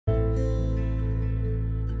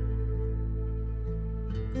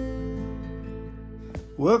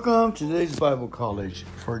Welcome to today's Bible College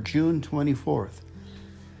for June 24th.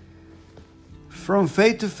 From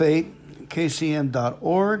Faith to Faith,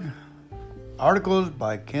 kcm.org. Articles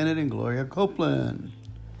by Kenneth and Gloria Copeland.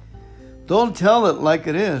 Don't Tell It Like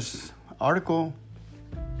It Is. Article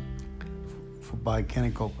by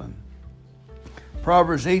Kenneth Copeland.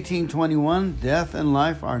 Proverbs 18:21. Death and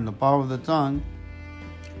life are in the power of the tongue,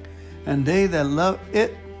 and they that love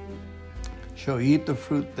it shall eat the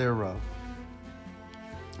fruit thereof.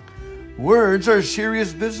 Words are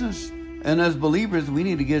serious business, and as believers, we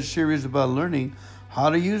need to get serious about learning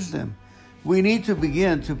how to use them. We need to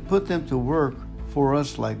begin to put them to work for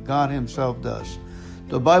us like God Himself does.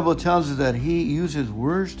 The Bible tells us that He uses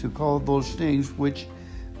words to call those things which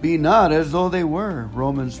be not as though they were.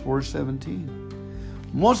 Romans 4:17.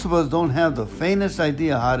 Most of us don't have the faintest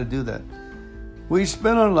idea how to do that. We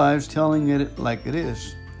spend our lives telling it like it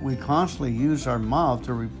is. We constantly use our mouth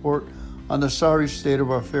to report on the sorry state of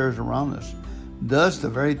our affairs around us. Thus, the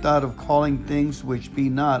very thought of calling things which be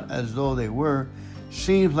not as though they were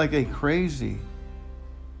seems like a crazy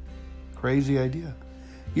idea.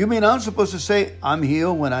 You mean I'm supposed to say I'm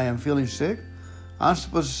healed when I am feeling sick? I'm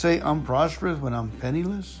supposed to say I'm prosperous when I'm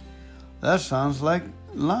penniless? That sounds like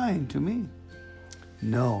lying to me.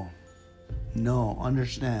 No,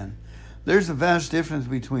 understand. There's a vast difference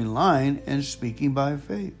between lying and speaking by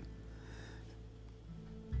faith.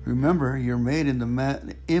 Remember, you're made in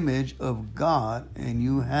the image of God, and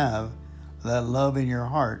you have that love in your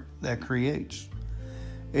heart that creates.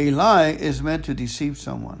 A lie is meant to deceive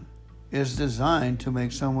someone. It's designed to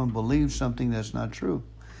make someone believe something that's not true.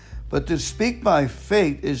 But to speak by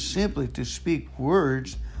faith is simply to speak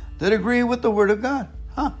words that agree with the Word of God,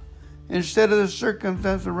 instead of the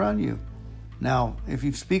circumstance around you. Now, if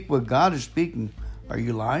you speak what God is speaking, are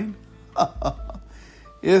you lying?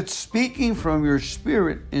 It's speaking from your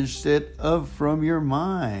spirit instead of from your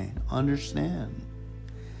mind. Understand.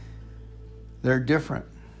 They're different.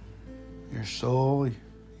 Your soul,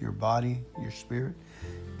 your body, your spirit.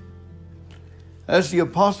 As the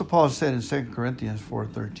Apostle Paul said in 2 Corinthians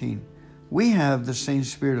 4:13, we have the same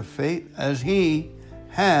spirit of faith as he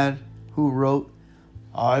had who wrote,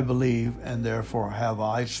 I believe, and therefore have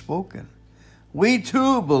I spoken. We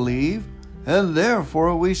too believe, and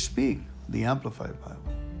therefore we speak. The Amplified Bible.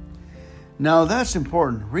 Now that's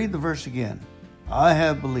important. Read the verse again. I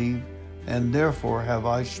have believed, and therefore have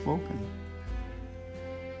I spoken.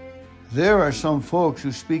 There are some folks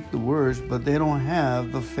who speak the words, but they don't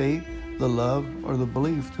have the faith, the love, or the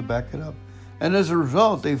belief to back it up. And as a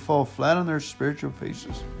result, they fall flat on their spiritual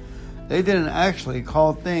faces. They didn't actually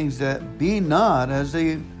call things that be not as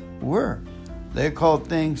they were. They called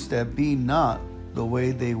things that be not the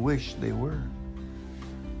way they wish they were.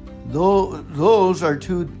 Though those are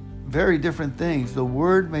two very different things. The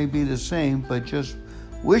word may be the same, but just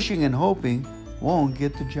wishing and hoping won't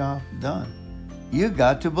get the job done. You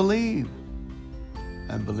got to believe.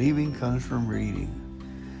 And believing comes from reading.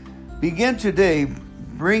 Begin today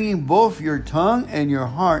bringing both your tongue and your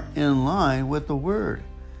heart in line with the word.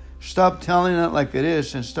 Stop telling it like it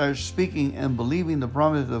is and start speaking and believing the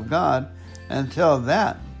promises of God and tell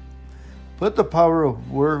that. Put the power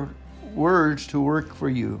of words to work for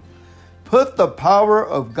you. Put the power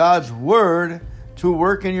of God's word to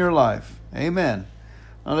work in your life. Amen.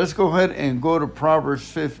 Now let's go ahead and go to Proverbs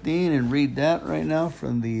 15 and read that right now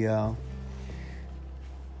from the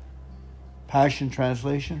Passion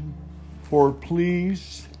Translation. For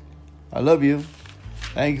please, I love you.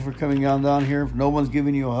 Thank you for coming on down here. If no one's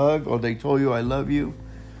giving you a hug or they told you I love you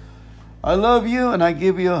and I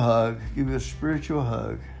give you a hug. Give you a spiritual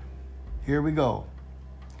hug. Here we go.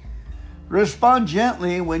 Respond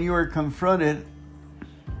gently when you are confronted,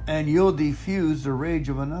 and you'll diffuse the rage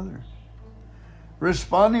of another.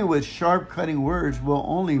 Responding with sharp, cutting words will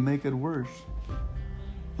only make it worse.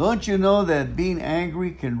 Don't you know that being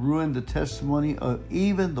angry can ruin the testimony of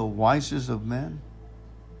even the wisest of men?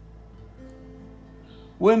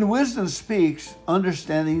 When wisdom speaks,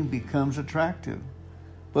 understanding becomes attractive,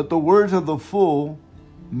 but the words of the fool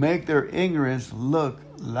make their ignorance look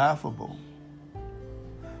laughable.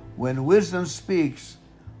 When wisdom speaks,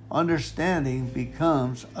 understanding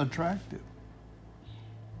becomes attractive.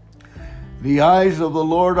 The eyes of the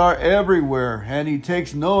Lord are everywhere, and He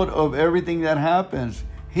takes note of everything that happens.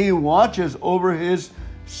 He watches over His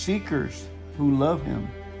seekers who love Him,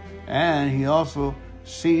 and He also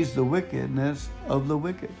sees the wickedness of the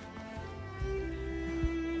wicked.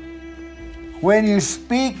 When you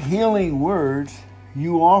speak healing words,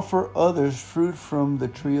 you offer others fruit from the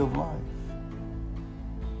tree of life.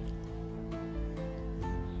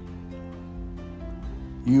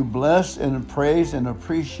 You bless and praise and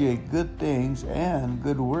appreciate good things and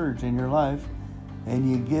good words in your life, and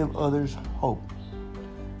you give others hope.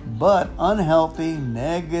 But unhealthy,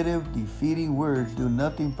 negative, defeating words do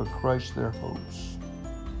nothing but crush their hopes.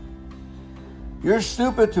 You're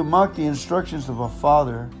stupid to mock the instructions of a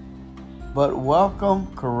father, but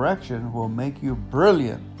welcome correction will make you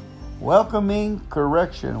brilliant. Welcoming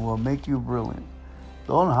correction will make you brilliant.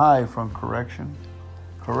 Don't hide from correction.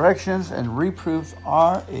 Corrections and reproofs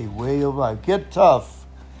are a way of life. Get tough.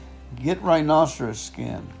 Get rhinoceros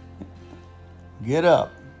skin. Get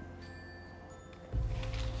up.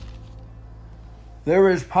 There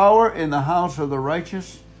is power in the house of the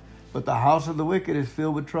righteous, but the house of the wicked is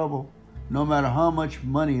filled with trouble, no matter how much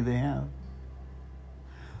money they have.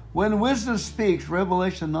 When wisdom speaks,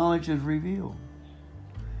 revelation knowledge is revealed,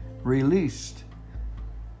 released.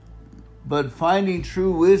 But finding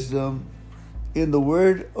true wisdom in the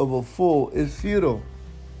word of a fool is futile.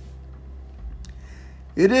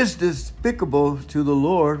 It is despicable to the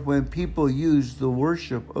Lord when people use the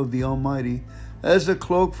worship of the Almighty as a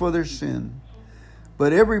cloak for their sin.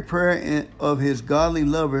 But every prayer of his godly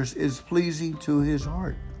lovers is pleasing to his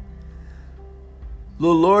heart. The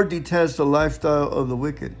Lord detests the lifestyle of the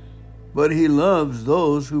wicked, but he loves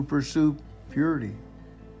those who pursue purity.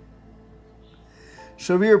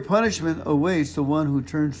 Severe punishment awaits the one who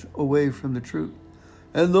turns away from the truth,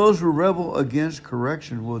 and those who rebel against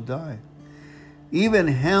correction will die. Even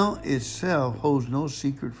hell itself holds no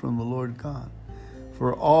secret from the Lord God,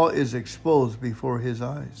 for all is exposed before his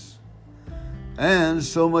eyes, and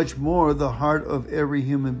so much more the heart of every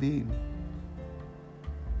human being.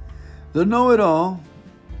 The know-it-all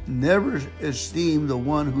never esteemed the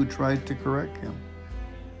one who tries to correct him.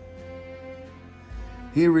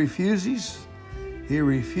 He refuses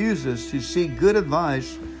to seek good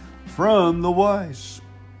advice from the wise.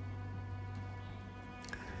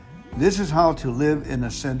 This is how to live an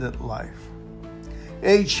ascendant life.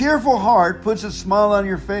 A cheerful heart puts a smile on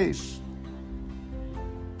your face,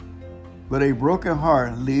 but a broken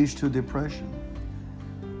heart leads to depression.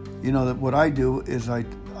 You know, that what I do is I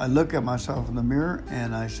look at myself in the mirror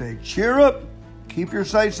and I say, cheer up, keep your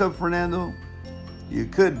sights up, Fernando. You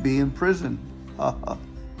could be in prison.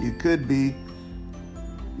 You could be,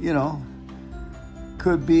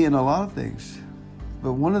 could be in a lot of things.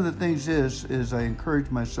 But one of the things is I encourage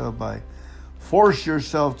myself by force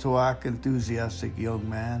yourself to act enthusiastic, young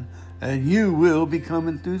man, and you will become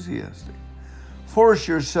enthusiastic. Force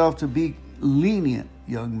yourself to be lenient,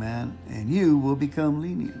 young man, and you will become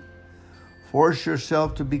lenient. Force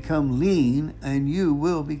yourself to become lean, and you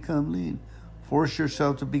will become lean. Force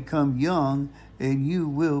yourself to become young, and you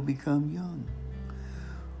will become young.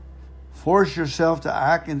 Force yourself to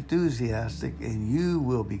act enthusiastic, and you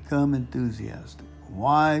will become enthusiastic.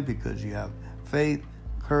 Why? Because you have faith,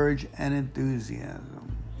 courage, and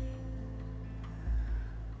enthusiasm.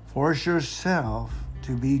 Force yourself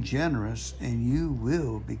to be generous, and you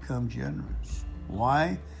will become generous.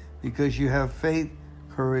 Why? Because you have faith,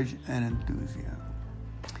 courage, and enthusiasm.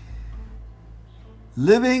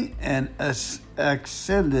 Living an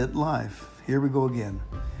ascended life. Here we go again.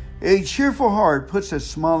 A cheerful heart puts a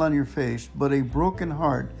smile on your face, but a broken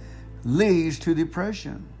heart leads to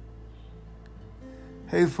depression.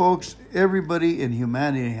 Hey folks, everybody in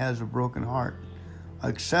humanity has a broken heart.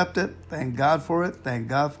 Accept it, thank God for it, thank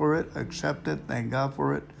God for it, accept it, thank God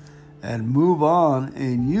for it, and move on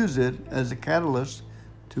and use it as a catalyst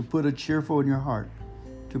to put a cheerful in your heart,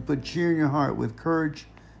 to put cheer in your heart with courage,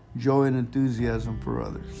 joy, and enthusiasm for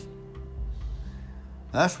others.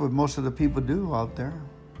 That's what most of the people do out there.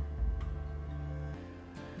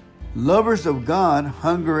 Lovers of God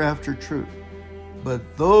hunger after truth,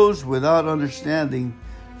 but those without understanding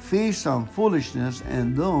feast on foolishness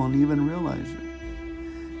and don't even realize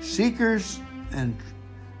it. Seekers and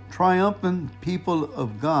triumphant people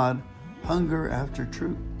of God hunger after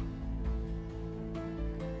truth,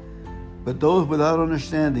 but those without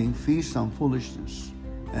understanding feast on foolishness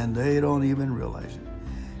and they don't even realize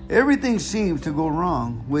it. Everything seems to go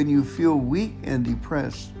wrong when you feel weak and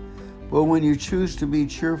depressed, but when you choose to be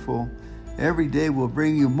cheerful, every day will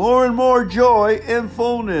bring you more and more joy and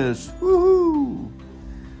fullness. Woohoo!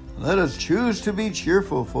 Let us choose to be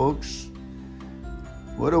cheerful, folks.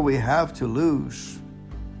 What do we have to lose?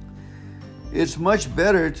 It's much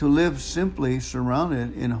better to live simply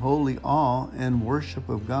surrounded in holy awe and worship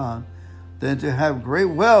of God than to have great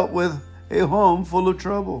wealth with a home full of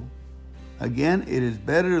trouble. Again, it is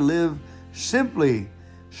better to live simply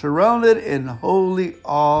surrounded in holy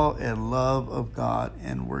awe and love of God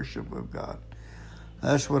and worship of God.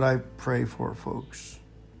 That's what I pray for, folks.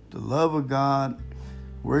 The love of God,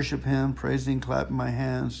 worship Him, praising, clapping my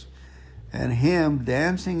hands, and Him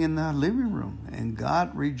dancing in the living room, and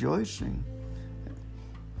God rejoicing.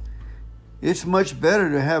 It's much better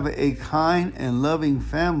to have a kind and loving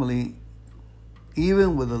family,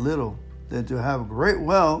 even with a little, than to have great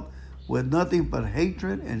wealth with nothing but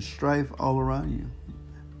hatred and strife all around you,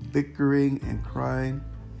 bickering and crying.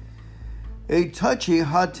 A touchy,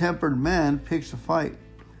 hot-tempered man picks a fight,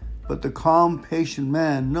 but the calm, patient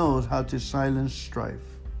man knows how to silence strife.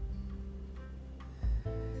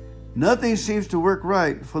 Nothing seems to work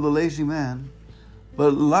right for the lazy man,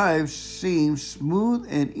 but life seems smooth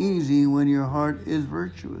and easy when your heart is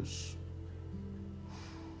virtuous.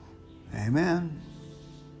 Amen.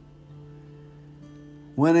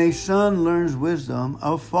 When a son learns wisdom,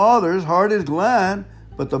 a father's heart is glad,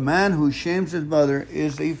 but the man who shames his mother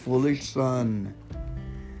is a foolish son.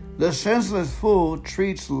 The senseless fool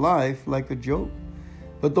treats life like a joke,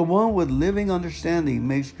 but the one with living understanding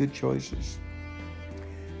makes good choices.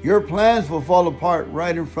 Your plans will fall apart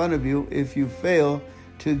right in front of you if you fail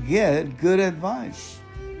to get good advice.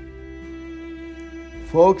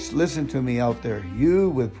 Folks, listen to me out there. You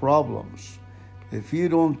with problems. If you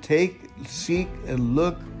don't seek and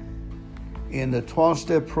look in the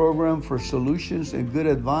 12-step program for solutions and good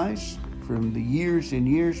advice from the years and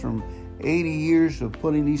years, from 80 years of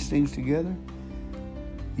putting these things together,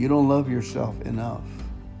 you don't love yourself enough.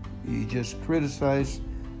 You just criticize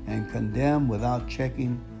and condemn without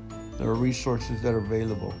checking the resources that are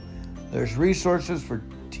available. There's resources for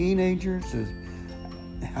teenagers.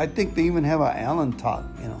 I think they even have an Allen talk.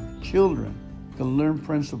 Children can learn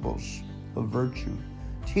principles of virtue.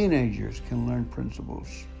 Teenagers can learn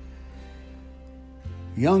principles.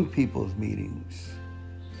 Young people's meetings.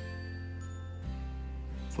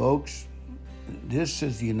 Folks, this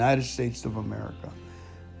is the United States of America.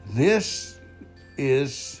 This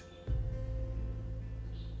is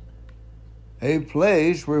a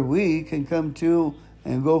place where we can come to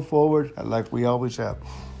and go forward like we always have.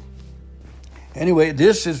 Anyway,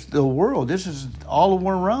 this is the world. This is all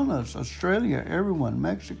around us. Australia, everyone,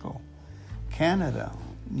 Mexico, Canada.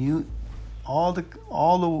 All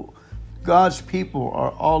the God's people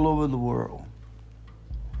are all over the world.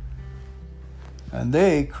 And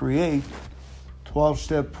they create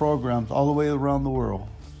 12-step programs all the way around the world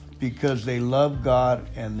because they love God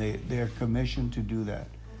and they're commissioned to do that.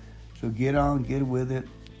 So get with it,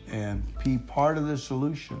 and be part of the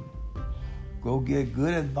solution. Go get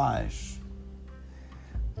good advice.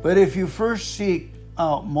 But if you first seek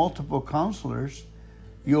out multiple counselors,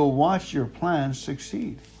 you'll watch your plans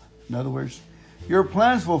succeed. In other words, your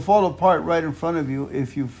plans will fall apart right in front of you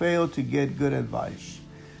if you fail to get good advice.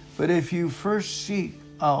 But if you first seek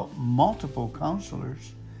out multiple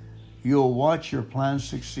counselors, you'll watch your plans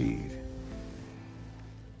succeed.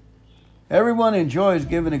 Everyone enjoys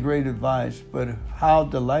giving a great advice, but how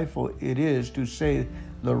delightful it is to say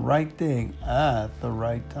the right thing at the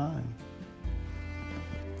right time.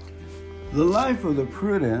 The life of the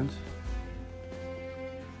prudent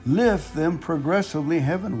lifts them progressively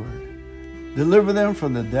heavenward, deliver them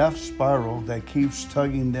from the death spiral that keeps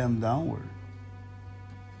tugging them downward.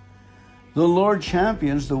 The Lord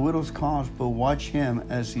champions the widow's cause, but watch him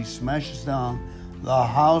as he smashes down the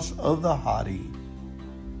house of the haughty.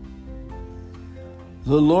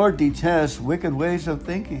 The Lord detests wicked ways of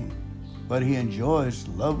thinking, but he enjoys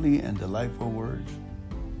lovely and delightful words.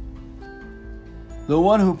 The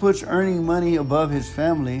one who puts earning money above his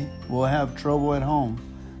family will have trouble at home,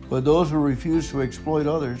 but those who refuse to exploit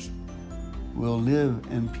others will live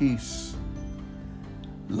in peace.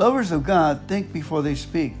 Lovers of God think before they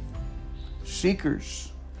speak.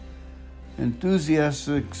 Seekers,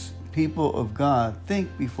 enthusiastic people of God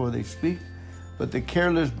think before they speak, but the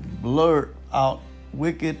careless blurt out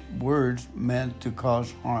wicked words meant to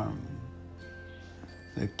cause harm.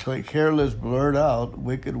 The careless blurt out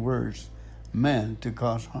wicked words meant to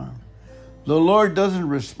cause harm. The Lord doesn't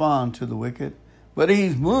respond to the wicked, but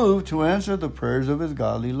he's moved to answer the prayers of his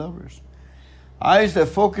godly lovers. Eyes that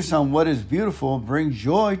focus on what is beautiful bring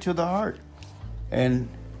joy to the heart, and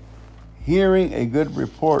hearing a good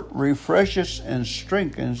report refreshes and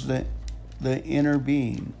strengthens the inner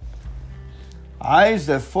being. Eyes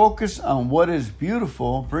that focus on what is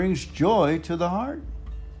beautiful brings joy to the heart.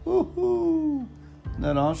 Woo-hoo! Isn't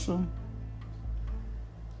that awesome?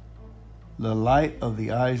 The light of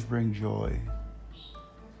the eyes bring joy.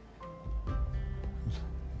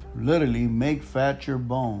 Literally, make fat your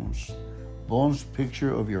bones. Bones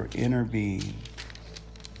picture of your inner being.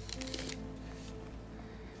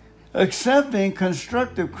 Accepting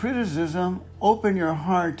constructive criticism, open your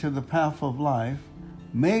heart to the path of life.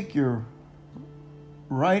 Make your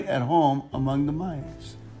right at home among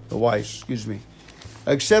the wise.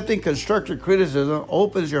 Accepting constructive criticism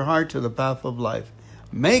opens your heart to the path of life,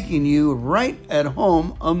 making you right at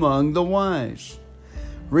home among the wise.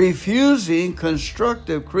 Refusing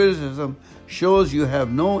constructive criticism shows you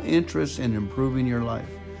have no interest in improving your life.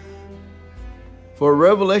 For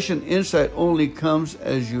revelation insight only comes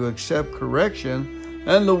as you accept correction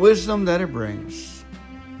and the wisdom that it brings.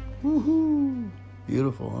 Woohoo!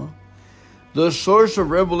 Beautiful, huh? The source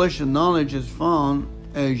of revelation knowledge is found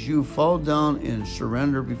as you fall down in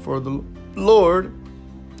surrender before the Lord.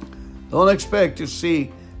 Don't expect to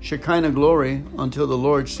see Shekinah glory until the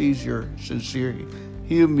Lord sees your sincere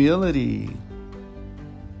humility.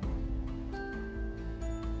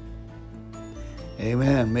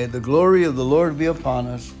 Amen. May the glory of the Lord be upon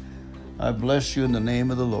us. I bless you in the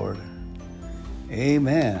name of the Lord.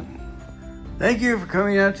 Amen. Thank you for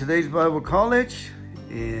coming out to today's Bible College.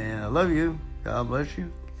 And I love you. God bless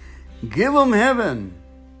you. Give them heaven.